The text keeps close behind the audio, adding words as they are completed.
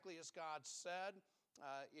as God said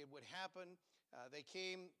it would happen. They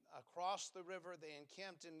came across the river. They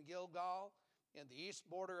encamped in Gilgal, in the east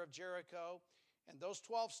border of Jericho. And those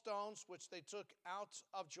 12 stones which they took out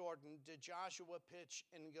of Jordan did Joshua pitch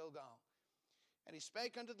in Gilgal. And he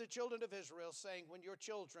spake unto the children of Israel, saying, when your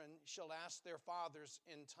children shall ask their fathers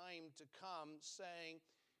in time to come, saying,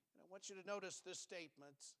 and I want you to notice this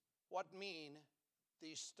statement, what mean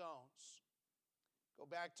these stones? Go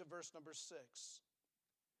back to verse number 6.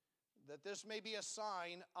 That this may be a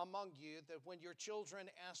sign among you, that when your children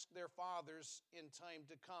ask their fathers in time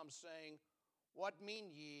to come, saying, what mean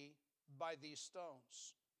ye by these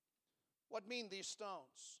stones? What mean these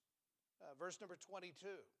stones? Verse number 22.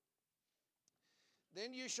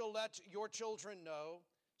 Then you shall let your children know,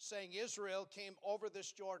 saying, Israel came over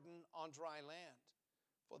this Jordan on dry land.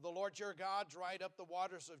 For the Lord your God dried up the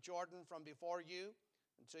waters of Jordan from before you,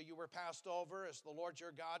 until you were passed over, as the Lord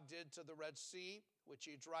your God did to the Red Sea, which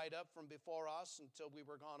he dried up from before us until we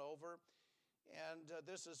were gone over. And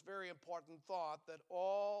this is very important thought, that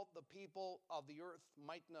all the people of the earth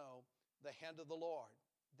might know the hand of the Lord,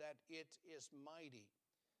 that it is mighty,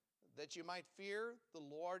 that you might fear the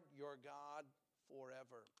Lord your God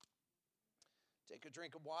forever. Take a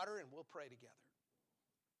drink of water and we'll pray together.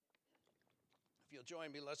 If you'll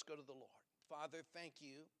join me, let's go to the Lord. Father, thank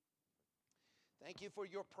you. Thank you for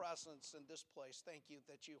your presence in this place. Thank you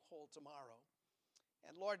that you hold tomorrow.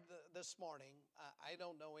 And Lord, this morning, I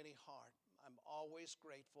don't know any heart. I'm always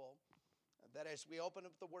grateful that as we open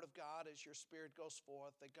up the Word of God, as your Spirit goes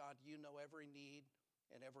forth, that God, you know every need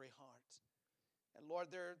and every heart. And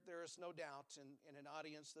Lord, there is no doubt in an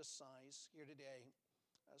audience this size here today,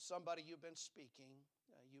 somebody you've been speaking,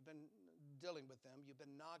 you've been dealing with them, you've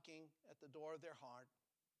been knocking at the door of their heart.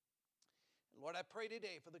 And Lord, I pray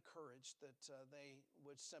today for the courage that they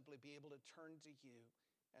would simply be able to turn to you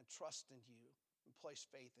and trust in you and place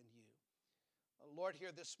faith in you. Lord,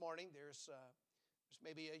 here this morning, there's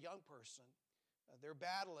maybe a young person. They're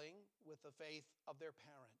battling with the faith of their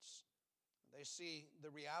parents. They see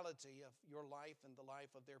the reality of your life and the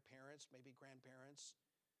life of their parents, maybe grandparents.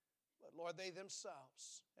 But Lord, they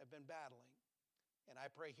themselves have been battling. And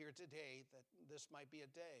I pray here today that this might be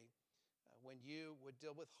a day when you would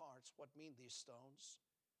deal with hearts. What mean these stones?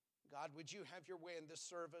 God, would you have your way in this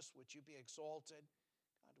service? Would you be exalted?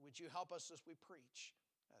 God, would you help us as we preach,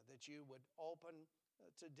 that you would open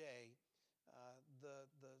today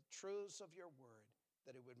the truths of your word,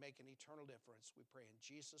 that it would make an eternal difference. We pray in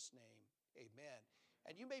Jesus' name. Amen.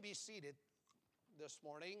 And you may be seated this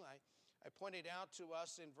morning. I pointed out to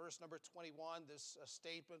us in verse number 21 this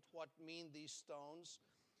statement, what mean these stones?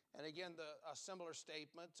 And again, a similar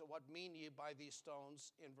statement, what mean ye by these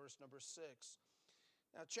stones, in verse number 6.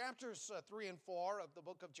 Now, chapters 3 and 4 of the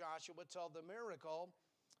book of Joshua tell the miracle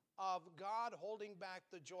of God holding back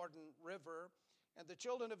the Jordan River and the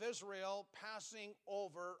children of Israel passing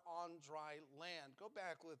over on dry land. Go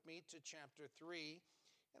back with me to chapter 3.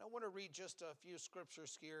 And I want to read just a few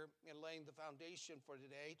scriptures here in laying the foundation for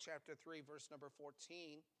today. Chapter 3, verse number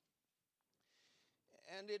 14.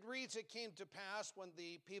 And it reads, it came to pass when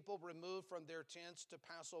the people removed from their tents to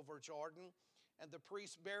pass over Jordan, and the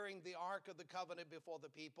priests bearing the ark of the covenant before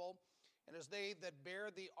the people. And as they that bear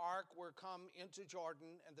the ark were come into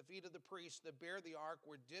Jordan, and the feet of the priests that bear the ark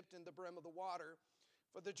were dipped in the brim of the water,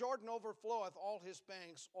 for the Jordan overfloweth all his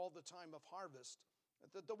banks all the time of harvest.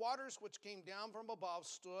 That the waters which came down from above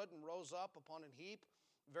stood and rose up upon an heap,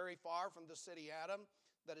 very far from the city Adam,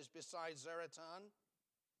 that is beside Zaratan.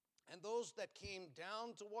 And those that came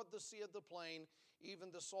down toward the sea of the plain, even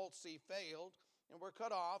the salt sea, failed, and were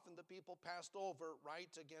cut off, and the people passed over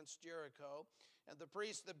right against Jericho. And the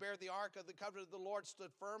priests that bare the ark of the covenant of the Lord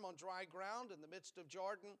stood firm on dry ground in the midst of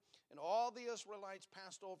Jordan, and all the Israelites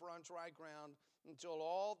passed over on dry ground until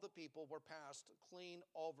all the people were passed clean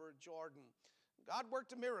over Jordan. God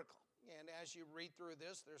worked a miracle, and as you read through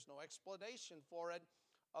this, there's no explanation for it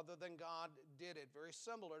other than God did it. Very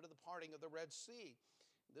similar to the parting of the Red Sea.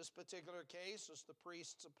 In this particular case, as the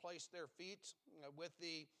priests placed their feet with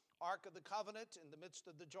the Ark of the Covenant in the midst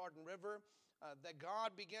of the Jordan River, that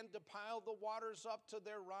God began to pile the waters up to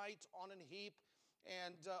their right on an heap,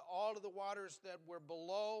 and all of the waters that were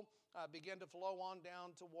below began to flow on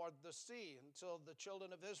down toward the sea until the children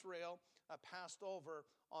of Israel passed over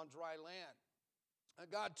on dry land.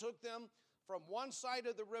 God took them from one side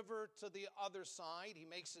of the river to the other side. He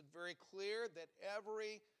makes it very clear that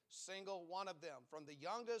every single one of them, from the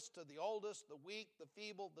youngest to the oldest, the weak, the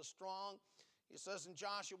feeble, the strong. He says in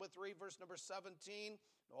Joshua 3, verse number 17,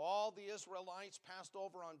 all the Israelites passed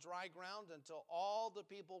over on dry ground until all the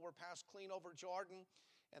people were passed clean over Jordan.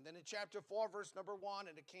 And then in chapter 4, verse number 1,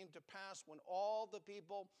 and it came to pass when all the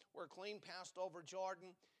people were clean passed over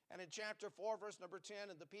Jordan. And in chapter 4, verse number 10,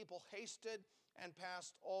 and the people hasted and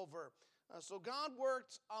passed over. So God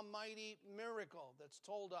worked a mighty miracle that's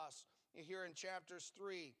told us here in chapters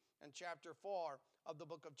 3 and chapter 4 of the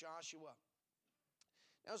book of Joshua.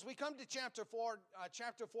 Now, as we come to chapter 4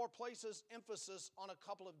 places emphasis on a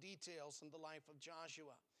couple of details in the life of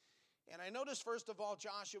Joshua. And I notice, first of all,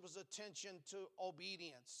 Joshua's attention to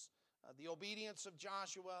obedience. The obedience of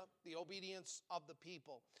Joshua, the obedience of the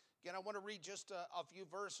people. Again, I want to read just a few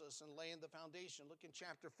verses and lay in the foundation. Look in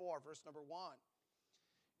chapter 4, verse number 1.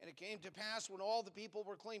 And it came to pass when all the people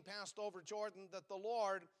were clean passed over Jordan that the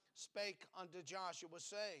Lord spake unto Joshua,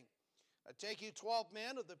 saying, Take ye 12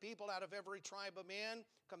 men of the people out of every tribe of men,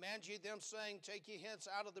 command ye them, saying, Take ye hence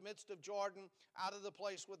out of the midst of Jordan, out of the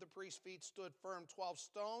place where the priest's feet stood firm, 12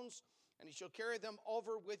 stones, and ye shall carry them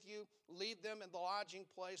over with you, leave them in the lodging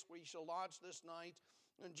place where ye shall lodge this night.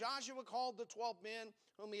 And Joshua called the 12 men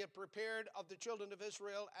whom he had prepared of the children of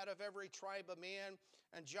Israel out of every tribe of man.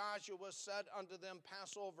 And Joshua said unto them,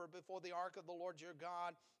 Pass over before the ark of the Lord your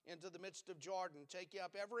God into the midst of Jordan. Take ye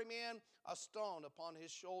up every man a stone upon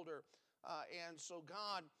his shoulder. And so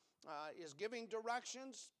God is giving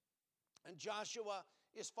directions, and Joshua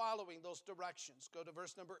is following those directions. Go to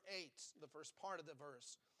verse number 8, the first part of the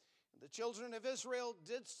verse. The children of Israel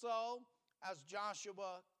did so as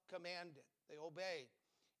Joshua commanded. They obeyed.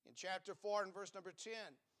 In chapter 4 and verse number 10,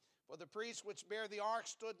 for the priests which bear the ark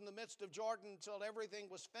stood in the midst of Jordan until everything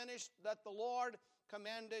was finished, that the Lord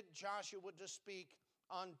commanded Joshua to speak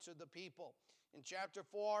unto the people. In chapter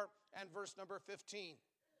 4 and verse number 15,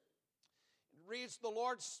 it reads, The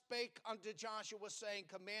Lord spake unto Joshua, saying,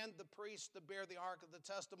 Command the priests to bear the ark of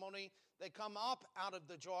the testimony. They come up out of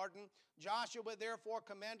the Jordan. Joshua therefore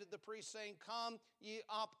commanded the priests, saying, Come ye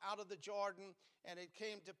up out of the Jordan. And it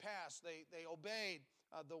came to pass. They obeyed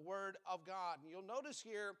the word of God. And you'll notice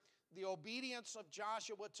here the obedience of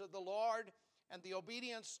Joshua to the Lord and the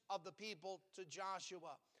obedience of the people to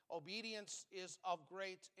Joshua. Obedience is of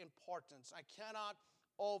great importance. I cannot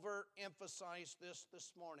overemphasize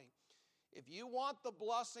this morning. If you want the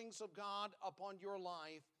blessings of God upon your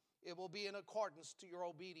life, it will be in accordance to your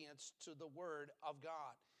obedience to the Word of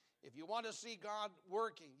God. If you want to see God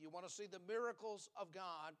working, you want to see the miracles of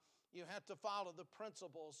God, you have to follow the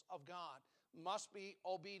principles of God. Must be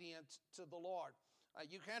obedient to the Lord.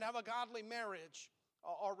 You can't have a godly marriage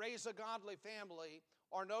or raise a godly family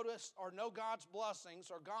or know God's blessings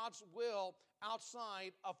or God's will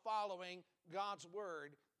outside of following God's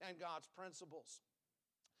Word and God's principles.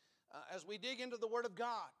 As we dig into the Word of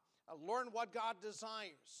God, learn what God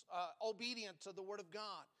desires, obedient to the Word of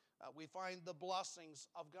God, we find the blessings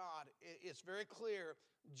of God. It's very clear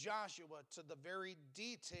Joshua, to the very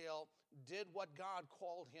detail, did what God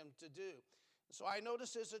called him to do. So I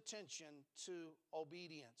notice his attention to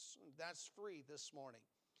obedience. That's free this morning.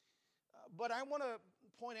 But I want to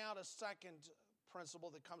point out a second principle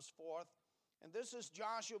that comes forth, and this is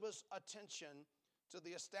Joshua's attention to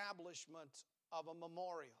the establishment of a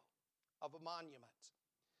memorial, of a monument.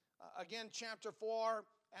 Again, chapter 4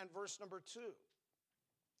 and verse number 2.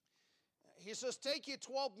 He says, Take ye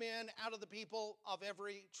 12 men out of the people of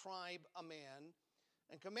every tribe a man,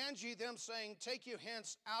 and command ye them, saying, Take you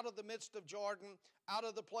hence out of the midst of Jordan, out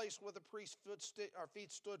of the place where the priest's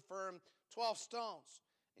feet stood firm, 12 stones.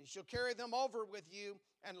 And ye shall carry them over with you,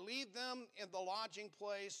 and leave them in the lodging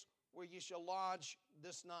place where ye shall lodge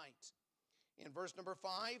this night. In verse number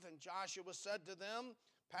 5, and Joshua said to them,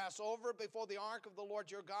 Pass over before the ark of the Lord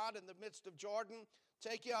your God in the midst of Jordan.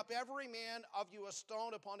 Take ye up every man of you a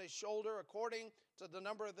stone upon his shoulder, according to the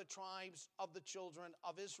number of the tribes of the children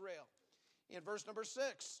of Israel. In verse number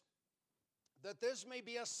 6, that this may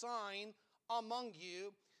be a sign among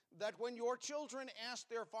you, that when your children ask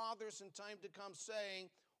their fathers in time to come, saying,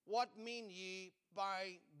 What mean ye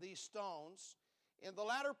by these stones? In the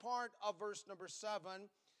latter part of verse number 7,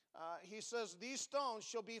 he says, These stones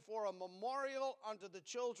shall be for a memorial unto the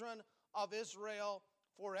children of Israel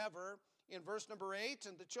forever. In verse number 8,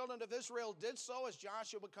 and the children of Israel did so as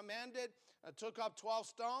Joshua commanded, and took up 12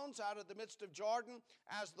 stones out of the midst of Jordan,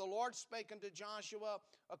 as the Lord spake unto Joshua,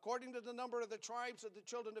 according to the number of the tribes of the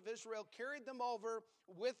children of Israel, carried them over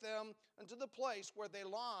with them unto the place where they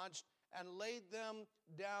lodged, and laid them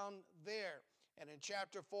down there. And in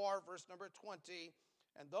chapter 4, verse number 20,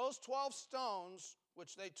 and those 12 stones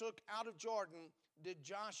which they took out of Jordan did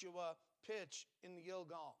Joshua pitch in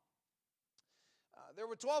Gilgal. There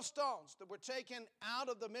were 12 stones that were taken out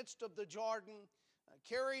of the midst of the Jordan,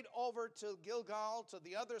 carried over to Gilgal, to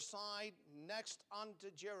the other side, next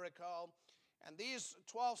unto Jericho. And these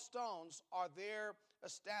 12 stones are there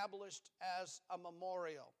established as a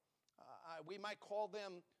memorial. We might call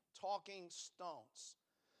them talking stones.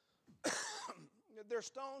 They're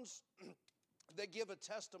stones that give a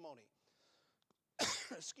testimony.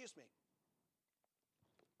 Excuse me.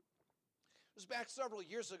 It was back several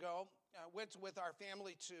years ago. I went with our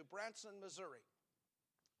family to Branson, Missouri.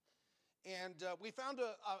 And we found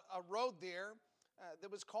a road there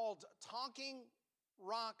that was called Talking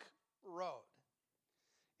Rock Road.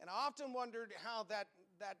 And I often wondered how that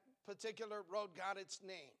particular road got its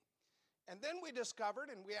name. And then we discovered,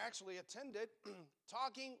 and we actually attended,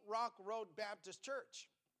 Talking Rock Road Baptist Church.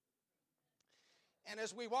 And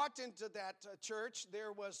as we walked into that church,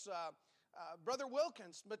 there was Brother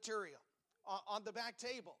Wilkins' material on the back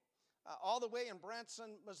table, all the way in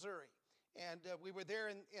Branson, Missouri. And we were there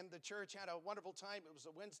in the church, had a wonderful time. It was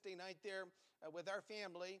a Wednesday night there with our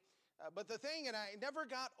family. But the thing, and I never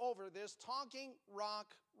got over this, Talking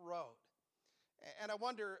Rock Road. And I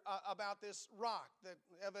wonder about this rock that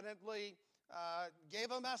evidently gave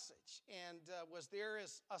a message and was there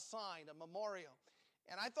as a sign, a memorial.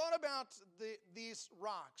 And I thought about these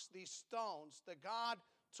rocks, these stones that God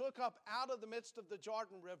took up out of the midst of the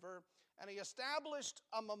Jordan River, and he established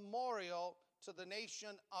a memorial to the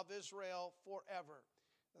nation of Israel forever.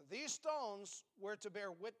 These stones were to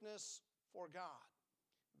bear witness for God.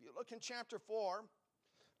 If you look in chapter 4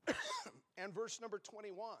 and verse number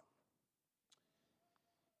 21,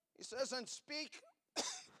 he says, "And speak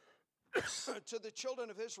to the children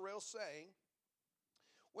of Israel, saying,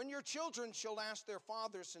 when your children shall ask their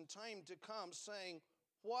fathers in time to come, saying,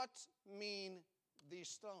 what mean these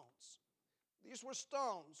stones?" These were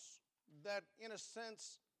stones that, in a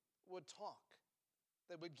sense, would talk,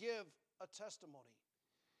 that would give a testimony.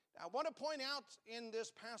 Now, I want to point out in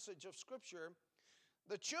this passage of Scripture,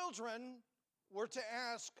 the children were to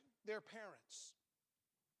ask their parents.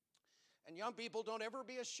 And young people, don't ever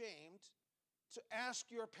be ashamed to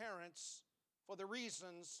ask your parents for the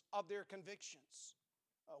reasons of their convictions,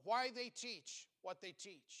 why they teach what they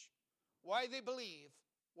teach, why they believe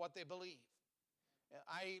what they believe.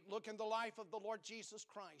 I look in the life of the Lord Jesus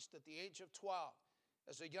Christ at the age of 12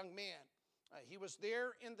 as a young man. He was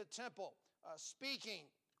there in the temple speaking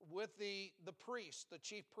with the priest, the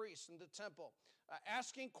chief priest in the temple,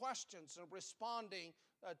 asking questions and responding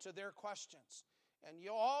to their questions. And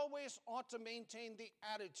you always ought to maintain the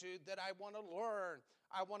attitude that I want to learn,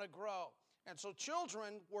 I want to grow. And so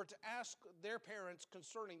children were to ask their parents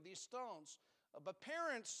concerning these stones. But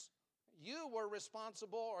parents, you were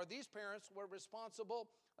responsible, or these parents were responsible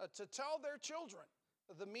to tell their children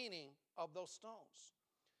the meaning of those stones.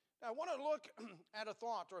 Now, I want to look at a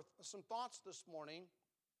thought, or some thoughts this morning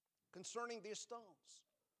concerning these stones.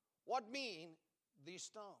 What mean these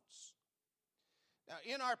stones? Now,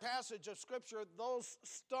 in our passage of Scripture, those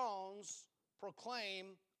stones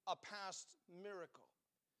proclaim a past miracle.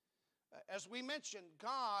 As we mentioned,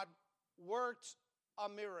 God worked a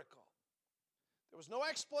miracle. There was no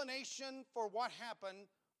explanation for what happened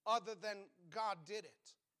other than God did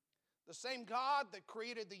it. The same God that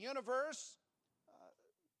created the universe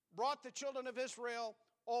brought the children of Israel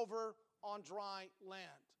over on dry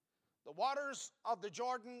land. The waters of the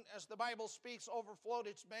Jordan, as the Bible speaks, overflowed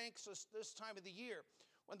its banks this time of the year.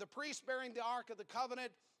 When the priest bearing the Ark of the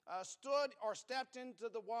Covenant stood or stepped into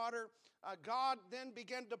the water, God then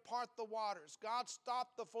began to part the waters. God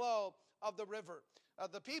stopped the flow of the river.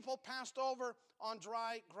 The people passed over on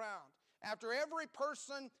dry ground. After every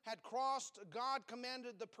person had crossed, God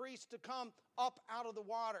commanded the priest to come up out of the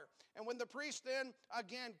water. And when the priest then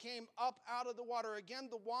again came up out of the water, again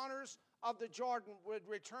the waters of the Jordan would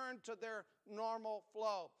return to their normal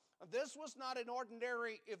flow. This was not an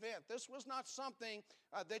ordinary event. This was not something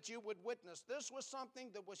that you would witness. This was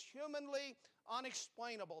something that was humanly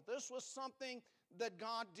unexplainable. This was something that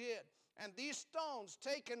God did. And these stones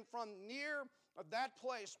taken from near that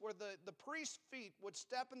place where the priest's feet would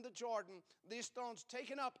step in the Jordan, these stones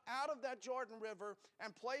taken up out of that Jordan River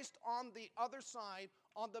and placed on the other side,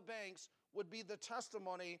 on the banks, would be the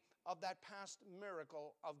testimony of that past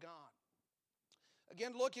miracle of God.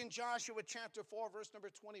 Again, look in Joshua chapter 4, verse number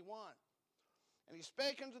 21. "And he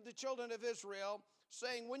spake unto the children of Israel,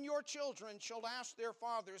 saying, when your children shall ask their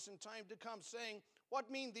fathers in time to come, saying, what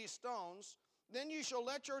mean these stones? Then you shall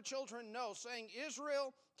let your children know, saying,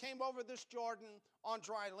 Israel came over this Jordan on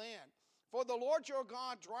dry land. For the Lord your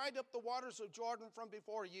God dried up the waters of Jordan from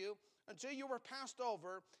before you, until you were passed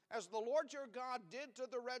over, as the Lord your God did to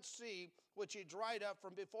the Red Sea, which he dried up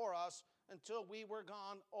from before us, until we were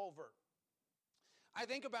gone over." I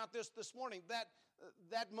think about this morning,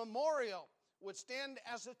 that memorial would stand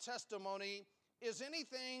as a testimony. Is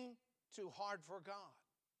anything too hard for God?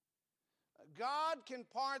 God can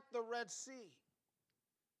part the Red Sea.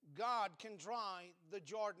 God can dry the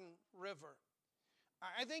Jordan River.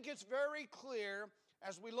 I think it's very clear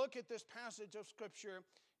as we look at this passage of Scripture,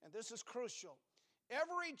 and this is crucial.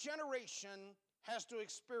 Every generation has to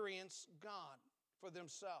experience God for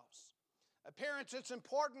themselves. Parents, it's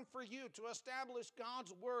important for you to establish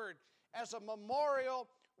God's Word as a memorial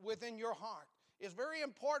within your heart. It's very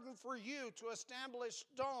important for you to establish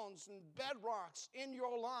stones and bedrocks in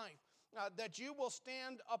your life that you will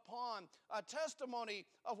stand upon, a testimony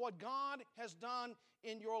of what God has done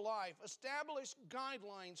in your life. Establish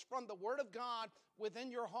guidelines from the Word of God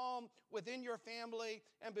within your home, within your family,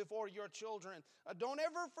 and before your children. Don't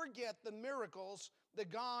ever forget the miracles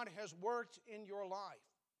that God has worked in your life.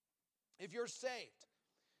 If you're saved,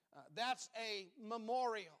 that's a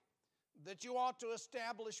memorial that you ought to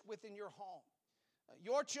establish within your home.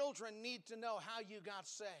 Your children need to know how you got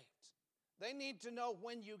saved. They need to know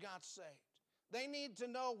when you got saved. They need to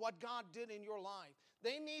know what God did in your life.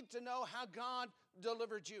 They need to know how God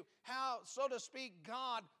delivered you, how, so to speak,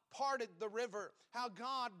 God parted the river, how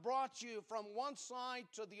God brought you from one side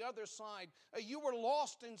to the other side. You were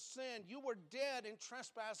lost in sin. You were dead in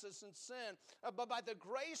trespasses and sin. But by the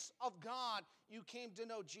grace of God, you came to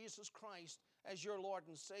know Jesus Christ as your Lord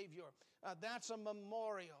and Savior. That's a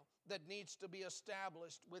memorial that needs to be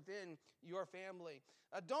established within your family.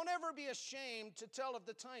 Don't ever be ashamed to tell of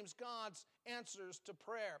the times God's answers to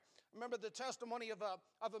prayer. Remember the testimony of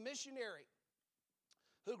a missionary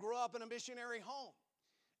who grew up in a missionary home.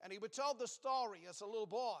 And he would tell the story as a little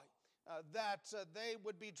boy that they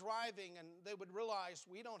would be driving and they would realize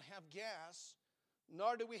we don't have gas,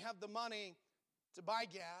 nor do we have the money to buy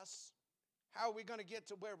gas. How are we going to get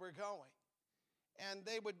to where we're going? And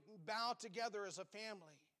they would bow together as a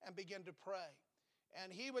family and begin to pray.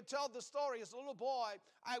 And he would tell the story as a little boy,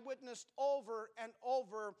 I witnessed over and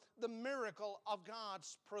over the miracle of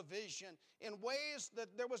God's provision in ways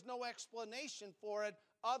that there was no explanation for it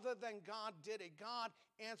other than God did it. God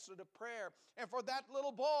answered a prayer. And for that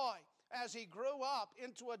little boy, as he grew up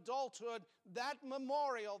into adulthood, that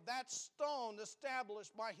memorial, that stone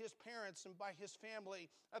established by his parents and by his family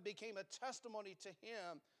became a testimony to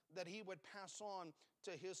him that he would pass on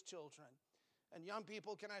to his children. And young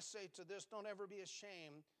people, can I say to this, don't ever be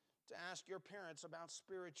ashamed to ask your parents about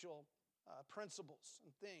spiritual principles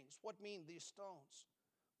and things. What mean these stones?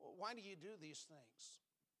 Why do you do these things?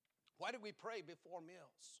 Why do we pray before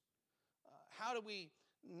meals? How do we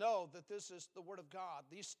know that this is the Word of God?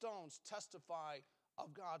 These stones testify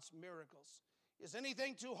of God's miracles. Is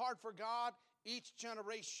anything too hard for God? Each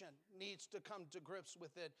generation needs to come to grips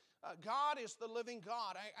with it. God is the living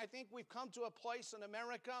God. I think we've come to a place in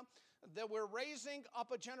America that we're raising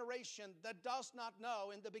up a generation that does not know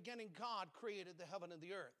in the beginning God created the heaven and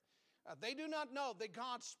the earth. They do not know that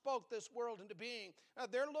God spoke this world into being.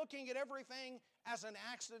 They're looking at everything as an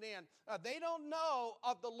accident. They don't know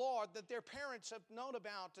of the Lord that their parents have known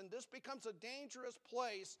about, and this becomes a dangerous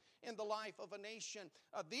place in the life of a nation.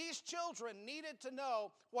 These children needed to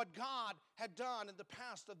know what God had done in the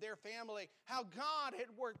past of their family, how God had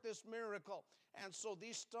worked this miracle. And so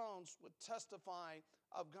these stones would testify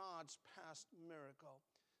of God's past miracle.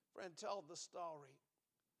 Friend, tell the story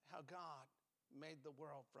how God made the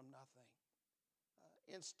world from nothing.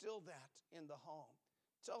 Instill that in the home.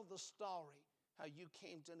 Tell the story how you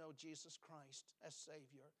came to know Jesus Christ as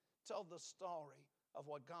Savior. Tell the story of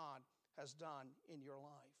what God has done in your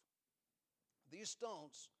life. These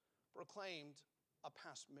stones proclaimed a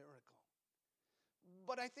past miracle.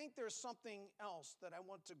 But I think there's something else that I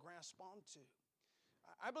want to grasp onto.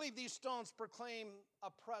 I believe these stones proclaim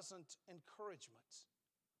a present encouragement.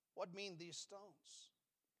 What mean these stones?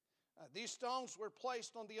 These stones were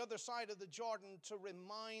placed on the other side of the Jordan to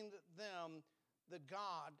remind them that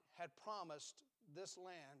God had promised this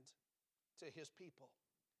land to his people.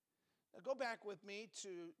 Now go back with me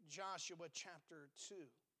to Joshua chapter 2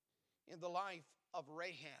 in the life of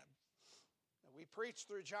Rahab. Now, we preached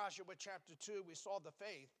through Joshua chapter 2. We saw the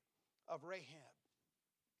faith of Rahab.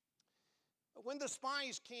 When the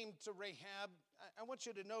spies came to Rahab, I want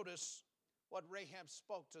you to notice what Rahab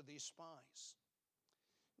spoke to these spies.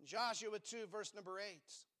 In Joshua 2, verse number 8,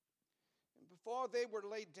 and before they were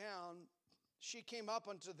laid down, she came up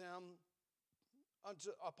unto them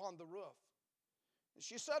upon the roof. And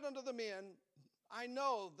she said unto the men, I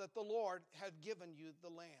know that the Lord hath given you the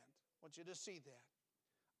land. I want you to see that.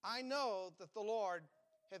 I know that the Lord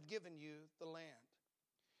hath given you the land,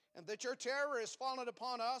 and that your terror is fallen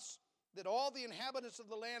upon us, that all the inhabitants of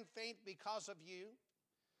the land faint because of you.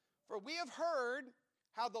 For we have heard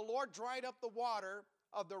how the Lord dried up the water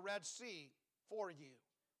of the Red Sea for you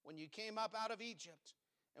when you came up out of Egypt,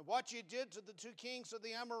 and what you did to the two kings of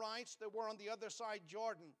the Amorites that were on the other side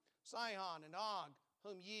Jordan, Sihon and Og,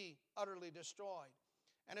 whom ye utterly destroyed.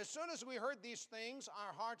 And as soon as we heard these things,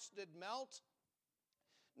 our hearts did melt.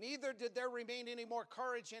 Neither did there remain any more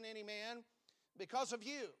courage in any man because of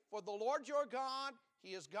you. For the Lord your God,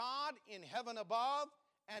 he is God in heaven above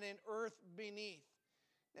and in earth beneath.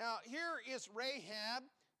 Now, here is Rahab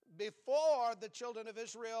before the children of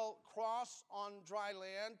Israel cross on dry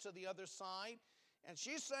land to the other side. And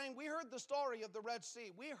she's saying, we heard the story of the Red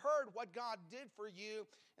Sea. We heard what God did for you.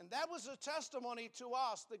 And that was a testimony to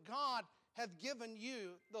us that God hath given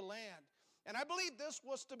you the land. And I believe this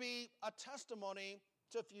was to be a testimony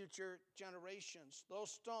to future generations.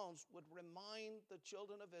 Those stones would remind the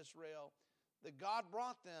children of Israel that God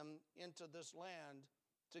brought them into this land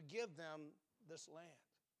to give them this land.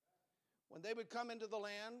 When they would come into the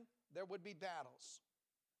land, there would be battles.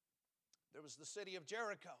 There was the city of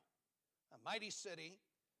Jericho, a mighty city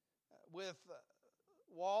with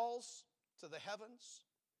walls to the heavens.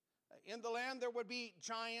 In the land there would be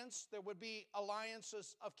giants, there would be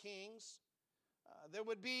alliances of kings, there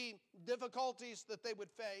would be difficulties that they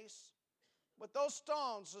would face. But those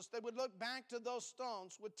stones, as they would look back to those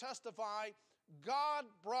stones, would testify, God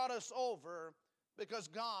brought us over because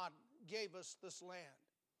God gave us this land.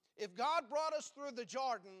 If God brought us through the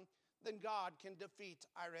Jordan, then God can defeat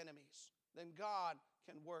our enemies. Then God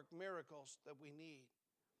can work miracles that we need.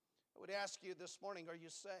 I would ask you this morning, are you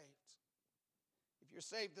saved? If you're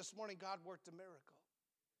saved this morning, God worked a miracle.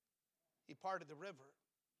 He parted the river.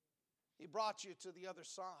 He brought you to the other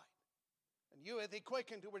side. And you hath he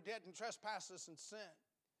quickened who were dead in trespasses and sin.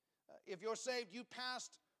 If you're saved, you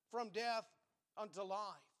passed from death unto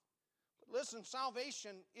life. But listen,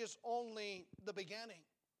 salvation is only the beginning.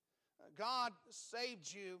 God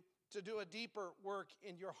saved you to do a deeper work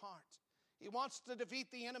in your heart. He wants to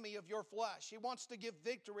defeat the enemy of your flesh. He wants to give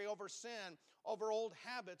victory over sin, over old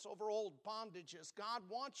habits, over old bondages. God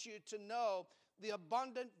wants you to know the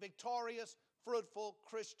abundant, victorious, fruitful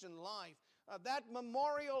Christian life. That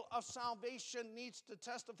memorial of salvation needs to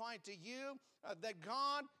testify to you that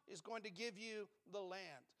God is going to give you the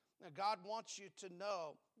land. Now, God wants you to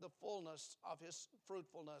know the fullness of his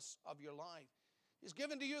fruitfulness of your life. He's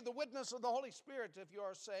given to you the witness of the Holy Spirit if you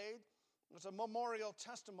are saved. It's a memorial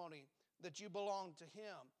testimony that you belong to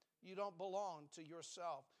him. You don't belong to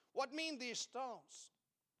yourself. What mean these stones?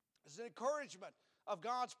 It's an encouragement of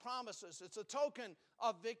God's promises. It's a token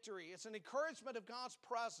of victory. It's an encouragement of God's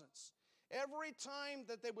presence. Every time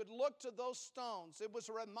that they would look to those stones, it was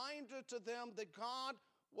a reminder to them that God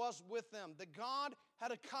was with them, that God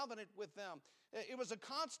had a covenant with them. It was a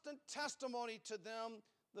constant testimony to them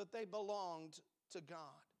that they belonged to God.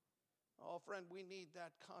 Oh, friend, we need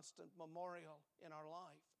that constant memorial in our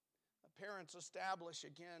life. Parents, establish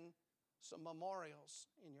again some memorials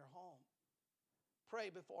in your home. Pray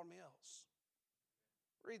before meals.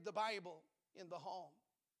 Read the Bible in the home.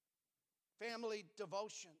 Family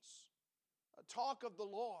devotions. Talk of the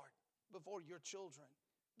Lord before your children.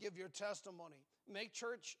 Give your testimony. Make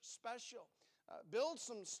church special. Build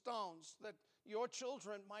some stones that your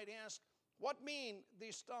children might ask, what mean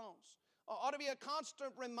these stones? Ought to be a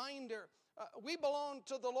constant reminder. We belong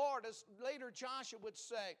to the Lord, as later Joshua would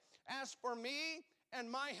say. As for me and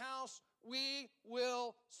my house, we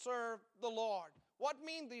will serve the Lord. What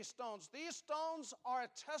mean these stones? These stones are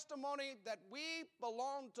a testimony that we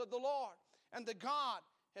belong to the Lord and that God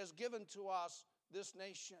has given to us this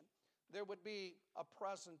nation. There would be a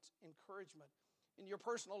present encouragement in your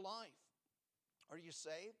personal life. Are you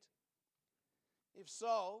saved? If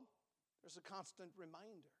so, there's a constant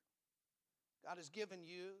reminder. God has given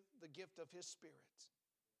you the gift of his Spirit.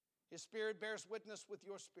 His Spirit bears witness with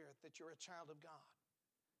your spirit that you're a child of God.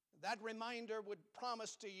 That reminder would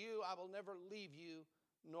promise to you, I will never leave you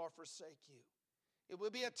nor forsake you. It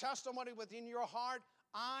will be a testimony within your heart,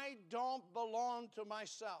 I don't belong to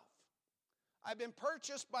myself. I've been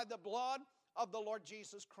purchased by the blood of the Lord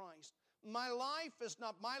Jesus Christ. My life is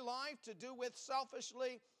not my life to do with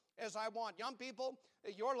selfishly as I want. Young people,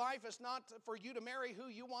 your life is not for you to marry who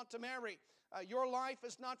you want to marry. Your life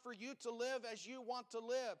is not for you to live as you want to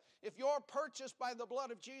live. If you're purchased by the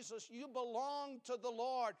blood of Jesus, you belong to the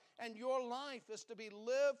Lord, and your life is to be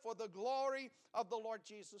lived for the glory of the Lord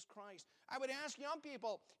Jesus Christ. I would ask young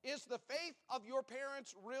people, is the faith of your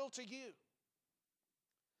parents real to you?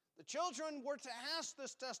 The children were to ask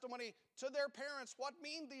this testimony to their parents, what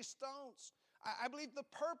mean these stones? I believe the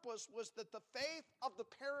purpose was that the faith of the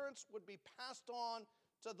parents would be passed on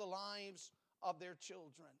to the lives of their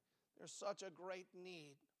children. There's such a great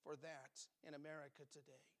need for that in America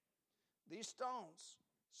today. These stones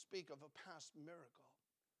speak of a past miracle,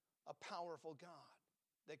 a powerful God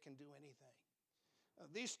that can do anything.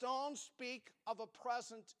 These stones speak of a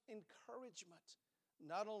present encouragement.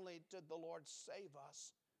 Not only did the Lord save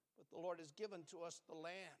us, but the Lord has given to us the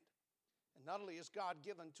land. And not only has God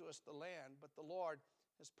given to us the land, but the Lord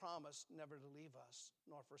has promised never to leave us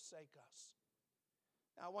nor forsake us.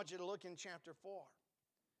 Now I want you to look in chapter 4.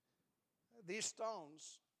 These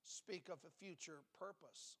stones speak of a future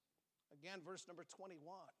purpose. Again, verse number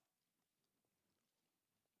 21.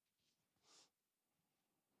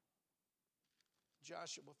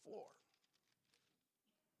 Joshua 4,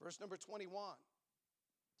 verse number 21.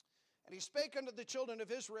 And he spake unto the children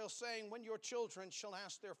of Israel, saying, when your children shall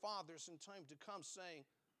ask their fathers in time to come, saying,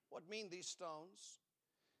 what mean these stones?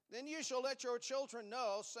 Then you shall let your children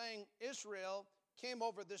know, saying, Israel came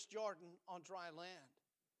over this Jordan on dry land.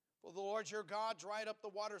 For the Lord your God dried up the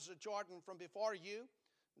waters of Jordan from before you,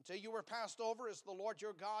 until you were passed over, as the Lord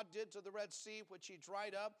your God did to the Red Sea, which he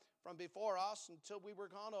dried up from before us, until we were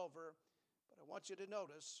gone over. But I want you to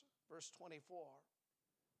notice, verse 24,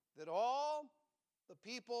 that all the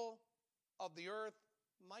people of the earth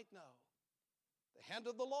might know the hand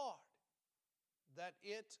of the Lord, that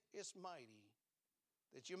it is mighty,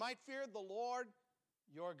 that you might fear the Lord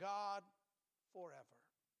your God forever.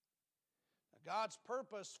 Now, God's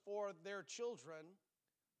purpose for their children,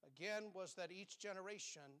 again, was that each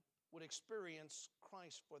generation would experience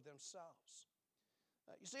Christ for themselves.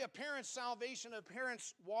 You see, a parent's salvation, a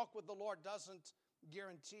parent's walk with the Lord doesn't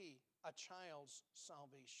guarantee a child's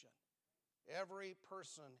salvation. Every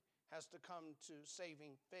person has to come to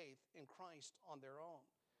saving faith in Christ on their own.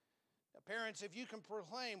 Now, parents, if you can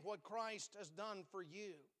proclaim what Christ has done for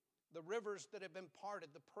you, the rivers that have been parted,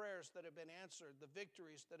 the prayers that have been answered, the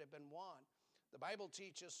victories that have been won, the Bible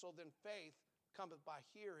teaches, so then faith cometh by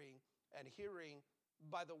hearing, and hearing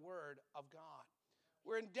by the word of God.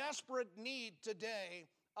 We're in desperate need today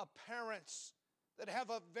of parents that have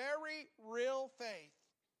a very real faith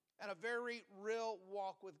and a very real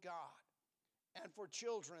walk with God, and for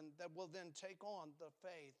children that will then take on the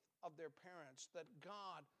faith of their parents, that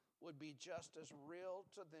God would be just as real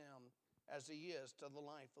to them as he is to the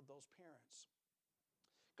life of those parents.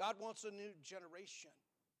 God wants a new generation,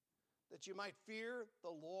 that you might fear the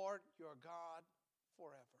Lord your God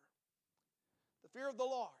forever. The fear of the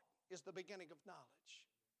Lord is the beginning of knowledge,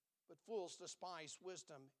 but fools despise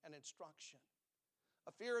wisdom and instruction.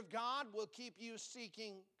 A fear of God will keep you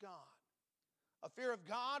seeking God. A fear of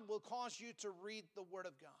God will cause you to read the Word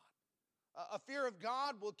of God. A fear of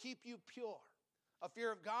God will keep you pure. A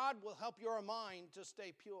fear of God will help your mind to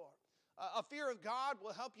stay pure. A fear of God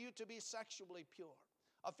will help you to be sexually pure.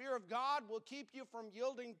 A fear of God will keep you from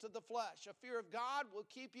yielding to the flesh. A fear of God will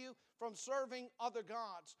keep you from serving other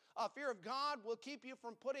gods. A fear of God will keep you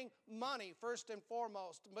from putting money first and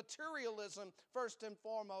foremost, materialism first and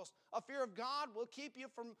foremost. A fear of God will keep you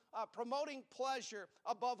from promoting pleasure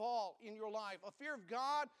above all in your life. A fear of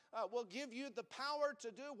God will give you the power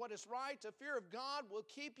to do what is right. A fear of God will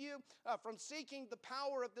keep you from seeking the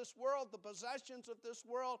power of this world, the possessions of this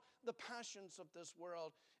world, the passions of this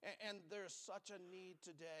world. And there's such a need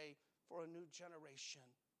today for a new generation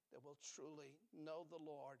that will truly know the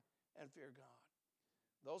Lord and fear God.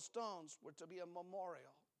 Those stones were to be a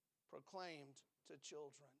memorial proclaimed to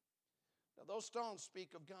children. Now, those stones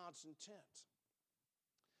speak of God's intent,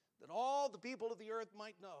 that all the people of the earth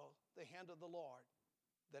might know the hand of the Lord,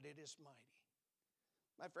 that it is mighty.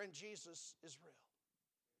 My friend, Jesus is real.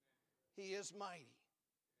 He is mighty.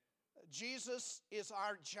 Jesus is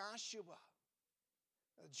our Joshua.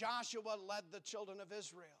 Joshua led the children of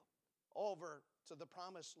Israel over to the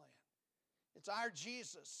promised land. It's our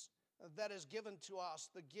Jesus that has given to us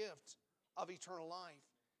the gift of eternal life,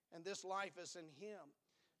 and this life is in him.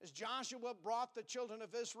 As Joshua brought the children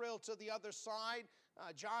of Israel to the other side,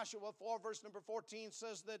 Joshua 4 verse number 14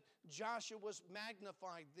 says that Joshua was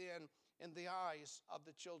magnified then in the eyes of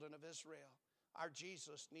the children of Israel. Our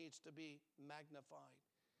Jesus needs to be magnified.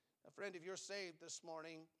 Now, friend, if you're saved this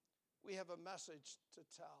morning, we have a message to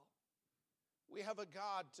tell. We have a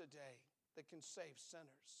God today that can save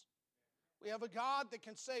sinners. We have a God that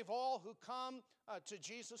can save all who come to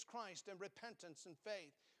Jesus Christ in repentance and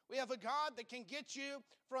faith. We have a God that can get you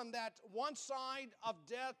from that one side of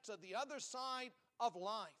death to the other side of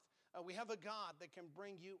life. We have a God that can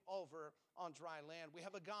bring you over on dry land. We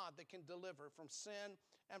have a God that can deliver from sin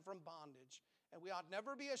and from bondage. And we ought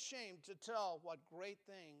never be ashamed to tell what great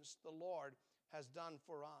things the Lord has done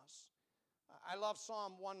for us. I love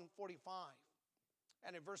Psalm 145.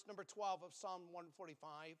 And in verse number 12 of Psalm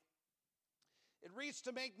 145, it reads,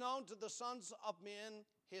 to make known to the sons of men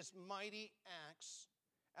his mighty acts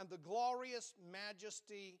and the glorious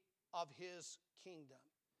majesty of his kingdom.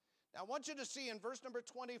 Now I want you to see in verse number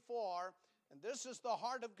 24, and this is the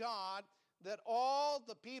heart of God, that all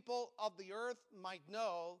the people of the earth might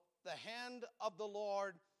know the hand of the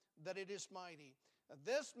Lord, that it is mighty.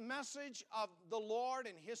 This message of the Lord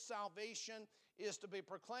and his salvation is to be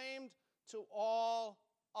proclaimed to all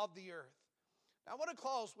of the earth. Now I want to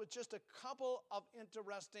close with just a couple of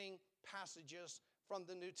interesting passages from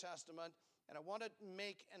the New Testament, and I want to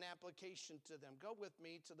make an application to them. Go with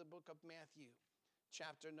me to the book of Matthew,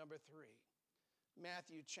 chapter number 3.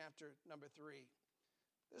 Matthew chapter number 3.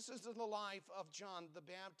 This is in the life of John the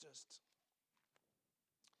Baptist.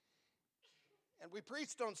 And we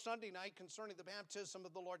preached on Sunday night concerning the baptism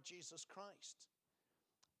of the Lord Jesus Christ.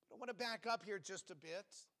 But I want to back up here just a bit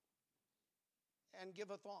and give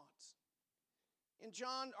a thought. In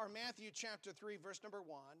Matthew chapter 3, verse number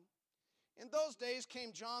 1, in those days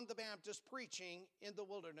came John the Baptist preaching in the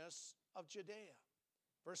wilderness of Judea.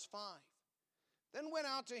 Verse 5. Then went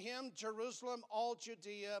out to him Jerusalem, all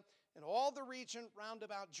Judea, and all the region round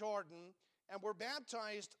about Jordan, and were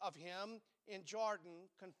baptized of him in Jordan,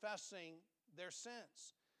 confessing their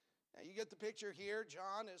sins. Now you get the picture here.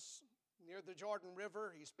 John is near the Jordan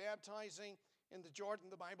River. He's baptizing in the Jordan,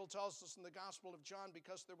 the Bible tells us in the Gospel of John,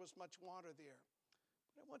 because there was much water there.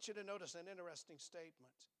 But I want you to notice an interesting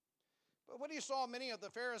statement. But when he saw many of the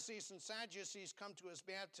Pharisees and Sadducees come to his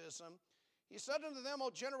baptism, he said unto them, O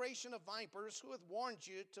generation of vipers, who hath warned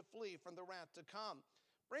you to flee from the wrath to come?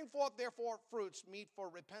 Bring forth therefore fruits meet for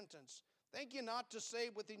repentance. Think ye not to say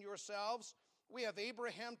within yourselves, we have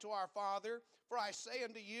Abraham to our father, for I say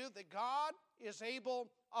unto you that God is able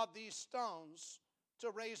of these stones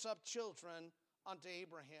to raise up children unto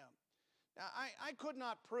Abraham. Now, I could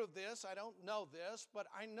not prove this, I don't know this, but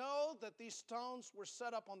I know that these stones were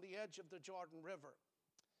set up on the edge of the Jordan River.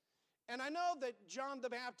 And I know that John the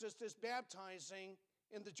Baptist is baptizing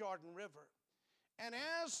in the Jordan River. And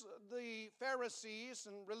as the Pharisees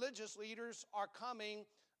and religious leaders are coming,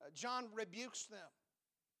 John rebukes them.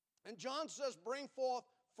 And John says, bring forth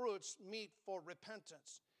fruits meet for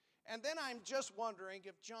repentance. And then I'm just wondering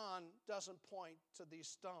if John doesn't point to these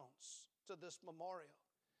stones, to this memorial.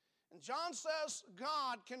 And John says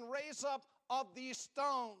God can raise up of these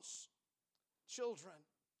stones children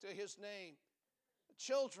to his name,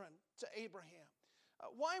 children to Abraham.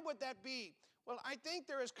 Why would that be? Well, I think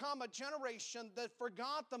there has come a generation that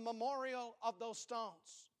forgot the memorial of those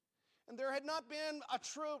stones. And there had not been a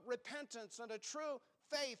true repentance and a true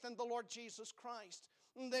faith in the Lord Jesus Christ.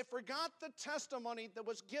 And they forgot the testimony that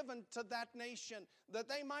was given to that nation, that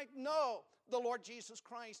they might know the Lord Jesus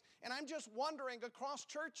Christ. And I'm just wondering, across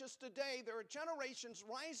churches today, there are generations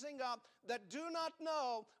rising up that do not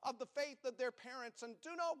know of the faith of their parents and do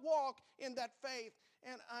not walk in that faith.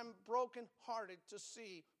 And I'm brokenhearted to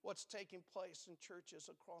see what's taking place in churches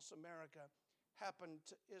across America happen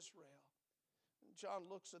to Israel. And John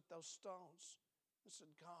looks at those stones and said,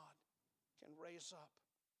 God can raise up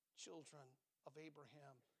children of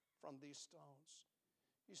Abraham from these stones.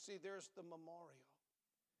 You see, there's the memorial.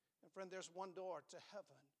 And friend, there's one door to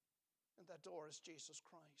heaven, and that door is Jesus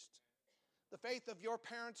Christ. The faith of your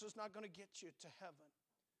parents is not going to get you to heaven.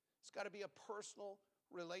 It's got to be a personal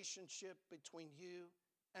relationship between you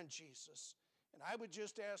and Jesus. And I would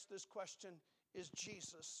just ask this question, is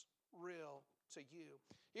Jesus real to you?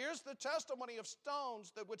 Here's the testimony of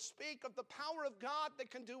stones that would speak of the power of God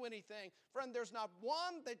that can do anything. Friend, there's not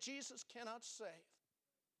one that Jesus cannot save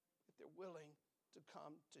if they're willing to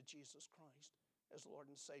come to Jesus Christ as Lord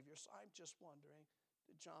and Savior. So I'm just wondering,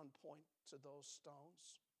 did John point to those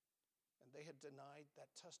stones? And they had denied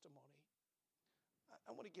that testimony.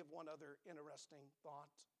 I want to give one other interesting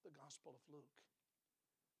thought, the Gospel of Luke,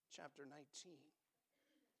 chapter 19.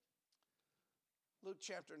 Luke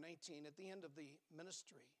chapter 19, at the end of the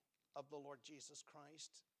ministry of the Lord Jesus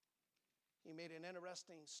Christ, he made an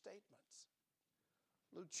interesting statement.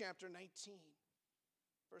 Luke chapter 19,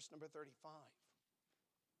 verse number 35.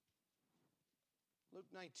 Luke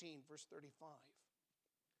 19, verse 35.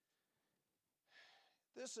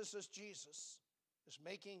 This is as Jesus is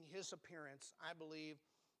making his appearance, I believe,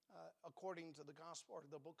 according to the gospel or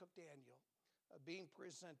the book of Daniel, being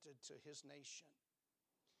presented to his nation.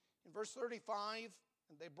 In verse 35,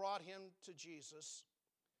 and they brought him to Jesus,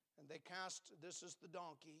 and they cast, this is the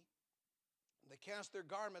donkey, and they cast their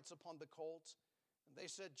garments upon the colt, and they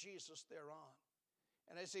set Jesus thereon.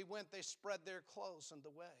 And as he went, they spread their clothes in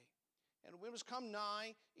the way. And when it was come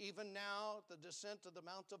nigh, even now, the descent of the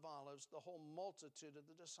Mount of Olives, the whole multitude of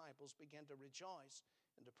the disciples began to rejoice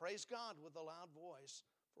and to praise God with a loud voice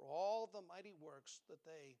for all the mighty works that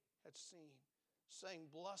they had seen,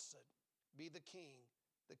 saying, Blessed be the King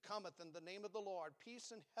that cometh in the name of the Lord,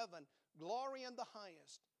 peace in heaven, glory in the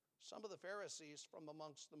highest. Some of the Pharisees from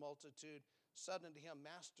amongst the multitude said unto him,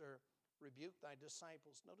 Master, rebuke thy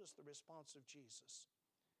disciples. Notice the response of Jesus.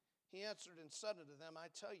 He answered and said unto them, I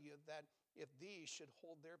tell you that if these should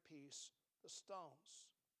hold their peace, the stones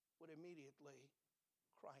would immediately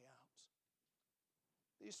cry out.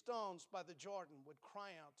 These stones by the Jordan would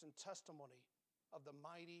cry out in testimony of the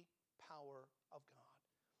mighty power of God.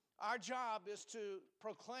 Our job is to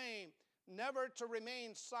proclaim, never to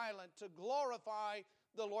remain silent, to glorify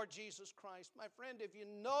the Lord Jesus Christ. My friend, if you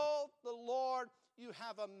know the Lord, you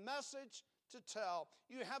have a message to tell.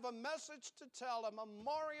 You have a message to tell, a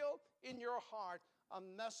memorial in your heart, a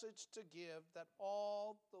message to give that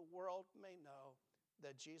all the world may know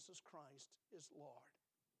that Jesus Christ is Lord.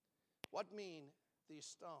 What mean these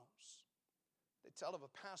stones? They tell of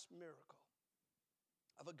a past miracle,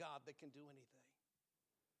 of a God that can do anything.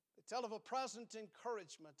 They tell of a present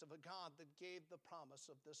encouragement of a God that gave the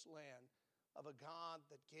promise of this land, of a God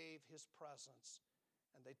that gave his presence.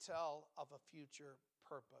 And they tell of a future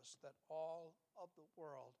purpose that all of the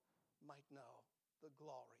world might know the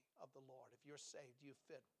glory of the Lord. If you're saved, you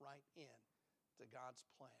fit right in to God's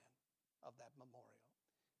plan of that memorial.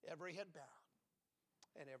 Every head bowed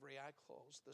and every eye closed.